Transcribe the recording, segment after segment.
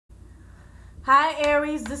Hi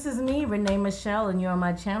Aries, this is me, Renee Michelle, and you're on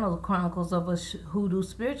my channel, Chronicles of a Hoodoo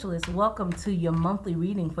Spiritualist. Welcome to your monthly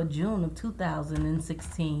reading for June of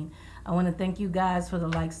 2016. I want to thank you guys for the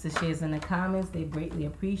likes, the shares, and the comments. They greatly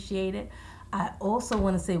appreciate it. I also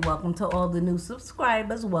want to say welcome to all the new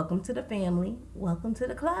subscribers. Welcome to the family. Welcome to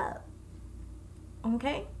the club.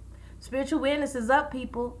 Okay? Spiritual awareness is up,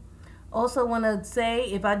 people. Also want to say,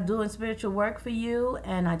 if I'm doing spiritual work for you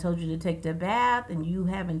and I told you to take the bath and you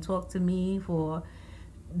haven't talked to me for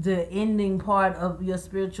the ending part of your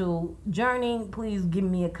spiritual journey, please give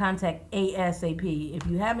me a contact ASAP. If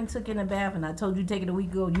you haven't taken a bath and I told you to take it a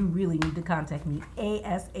week ago, you really need to contact me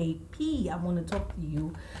ASAP. I want to talk to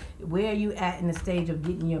you. Where are you at in the stage of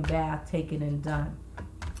getting your bath taken and done?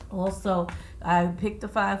 Also, I picked the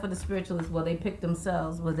 5 for the spiritualists. Well, they picked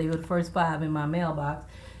themselves. Well, they were the first 5 in my mailbox.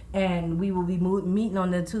 And we will be meeting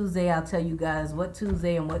on the Tuesday. I'll tell you guys what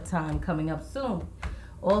Tuesday and what time coming up soon.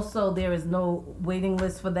 Also, there is no waiting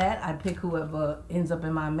list for that. I pick whoever ends up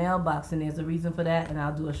in my mailbox, and there's a reason for that, and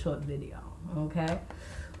I'll do a short video. Okay?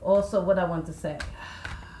 Also, what I want to say.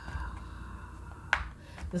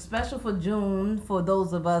 The special for June, for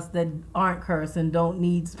those of us that aren't cursed and don't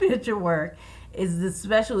need spiritual work, is the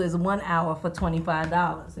special is 1 hour for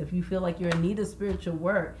 $25. If you feel like you're in need of spiritual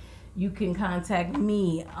work, you can contact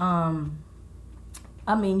me.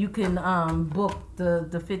 You can book the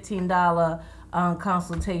 $15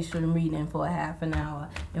 consultation reading for a half an hour,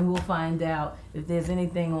 and we'll find out if there's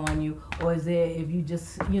anything on you, or is there, if you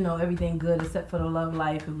just, everything good except for the love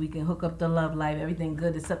life, if we can hook up the love life, everything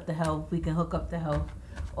good except the health, we can hook up the health.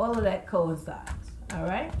 All of that coincides, all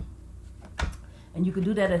right? And you can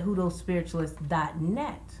do that at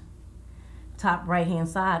hoodoospiritualist.net. Top right-hand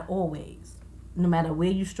side always. No matter where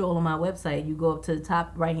you stroll on my website, you go up to the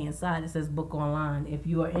top right-hand side, it says book online. If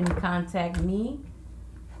you are in contact me,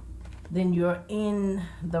 then you're in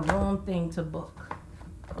the wrong thing to book.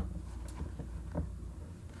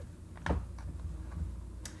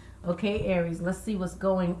 Okay, Aries, let's see what's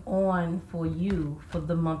going on for you for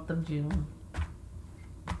the month of June.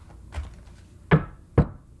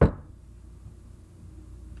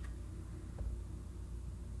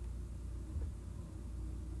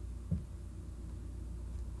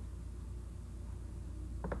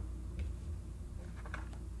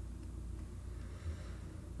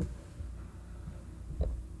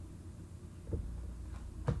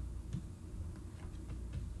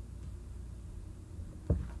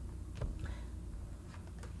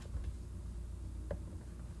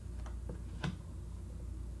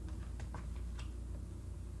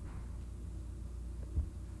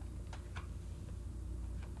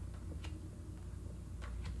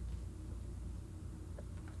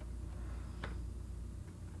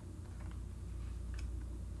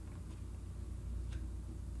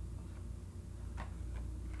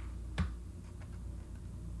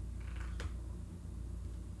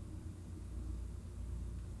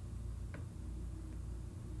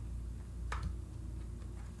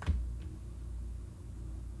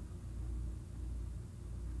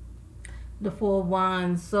 The 4 of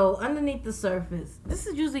Wands. So underneath the surface, this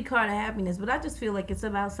is usually card of happiness, but I just feel like it's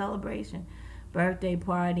about celebration. Birthday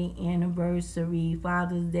party, anniversary,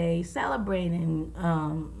 Father's Day, celebrating,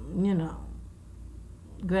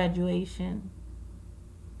 graduation.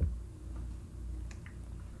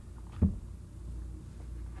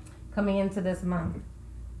 Coming into this month,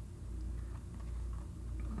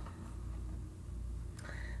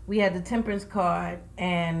 we had the Temperance card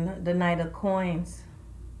and the Knight of Coins.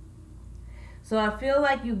 So I feel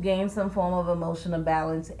like you gain some form of emotional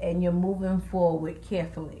balance and you're moving forward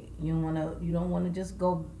carefully. You don't want to just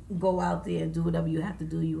go out there and do whatever you have to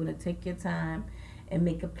do. You want to take your time and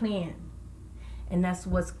make a plan. And that's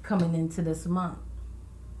what's coming into this month.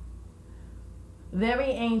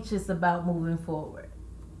 Very anxious about moving forward,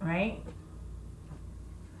 right?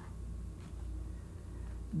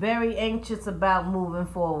 Very anxious about moving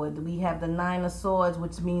forward. We have the 9 of Swords,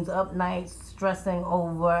 which means up nights, stressing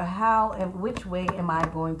over how and which way am I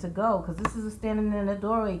going to go? Because this is a standing in the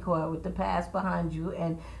doorway card with the past behind you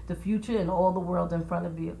and the future and all the world in front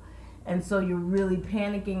of you. And so you're really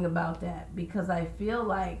panicking about that, because I feel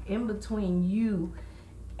like in between you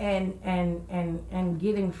and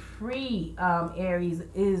getting free, Aries,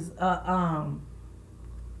 is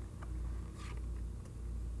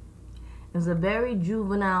is a very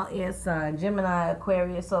juvenile air sign, Gemini,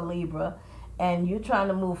 Aquarius, or Libra, and you're trying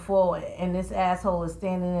to move forward, and this asshole is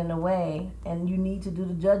standing in the way, and you need to do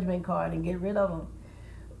the Judgment card and get rid of him.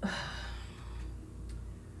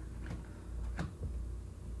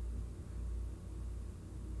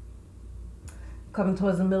 Coming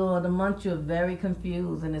towards the middle of the month, you're very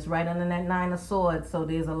confused, and it's right under that Nine of Swords, so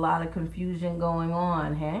there's a lot of confusion going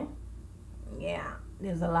on, hey? Yeah,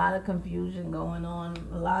 there's a lot of confusion going on,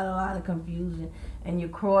 a lot of confusion, and you're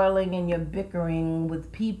quarreling and you're bickering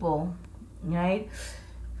with people, right?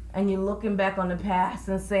 And you're looking back on the past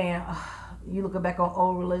and saying, you're looking back on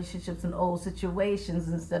old relationships and old situations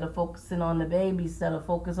instead of focusing on the baby, instead of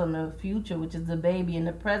focus on the future, which is the baby, and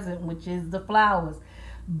the present, which is the flowers.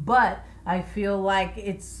 But I feel like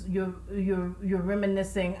it's you're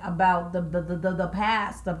reminiscing about the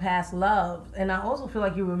past love, and I also feel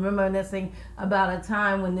like you're reminiscing about a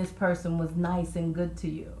time when this person was nice and good to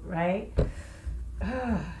you, right?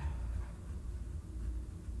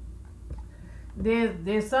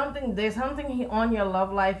 There's something on your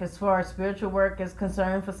love life as far as spiritual work is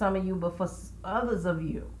concerned for some of you, but for others of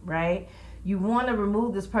you, right? You want to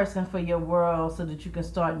remove this person for your world so that you can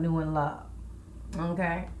start new in love.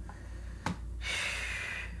 Okay,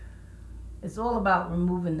 it's all about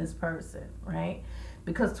removing this person, right?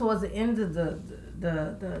 Because towards the end of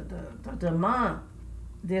the month,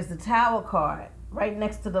 there's the Tower card right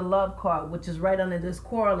next to the Love card, which is right under this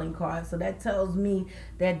quarreling card. So that tells me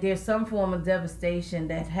that there's some form of devastation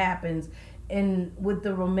that happens with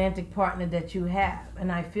the romantic partner that you have.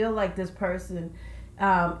 And I feel like this person,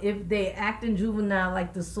 if they acting juvenile,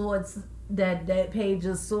 like the swords, that page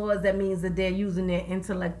of swords, that means that they're using their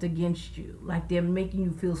intellect against you. Like they're making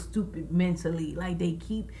you feel stupid mentally. Like they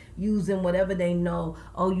keep using whatever they know.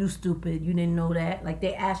 Oh, you stupid, you didn't know that. Like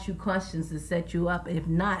they ask you questions to set you up. If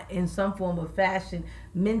not, in some form of fashion,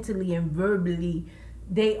 mentally and verbally,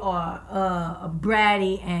 they are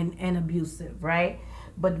bratty and abusive, right?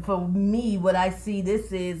 But for me, what I see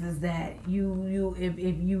this is that if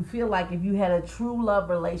you feel like if you had a true love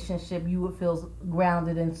relationship, you would feel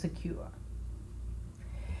grounded and secure,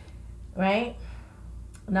 right?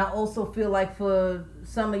 And I also feel like for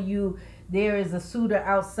some of you, there is a suitor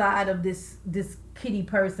outside of this kitty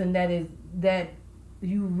person that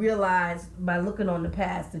you realize by looking on the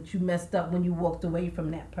past that you messed up when you walked away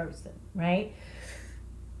from that person, right?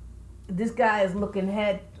 This guy is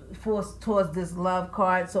looking forced towards this Love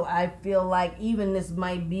card, so I feel like even this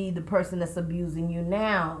might be the person that's abusing you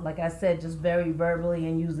now. Like I said, just very verbally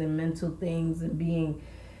and using mental things and being.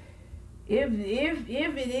 If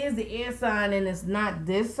it is the air sign and it's not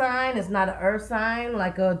this sign, it's not an earth sign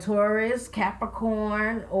like a Taurus,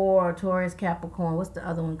 Capricorn, or Taurus, Capricorn. What's the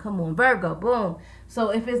other one? Come on, Virgo. Boom.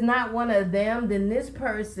 So if it's not one of them, then this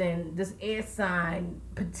person, this air sign,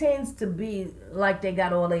 pretends to be like they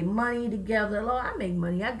got all their money together. Lord, I make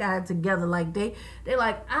money. I got it together. Like they're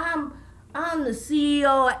like, I'm the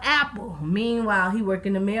CEO of Apple. Meanwhile, he work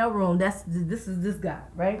in the mailroom. This is this guy,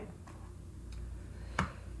 right?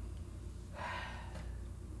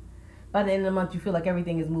 By the end of the month, you feel like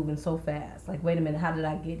everything is moving so fast. Like, wait a minute, how did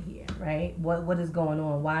I get here, right? What is going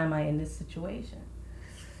on? Why am I in this situation?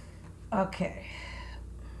 Okay.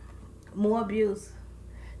 More abuse.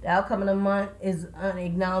 The outcome of the month is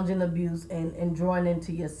acknowledging abuse and drawing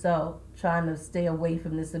into yourself, trying to stay away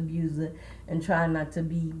from this abuser and trying not to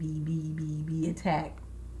be attacked.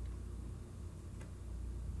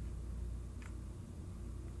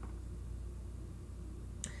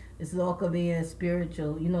 This is all could be in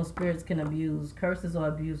spiritual. You know, spirits can abuse. Curses are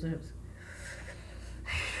abusers.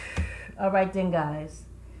 All right then, guys.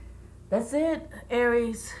 That's it,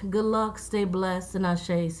 Aries. Good luck. Stay blessed. And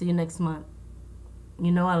Ashe. See you next month.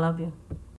 You know I love you.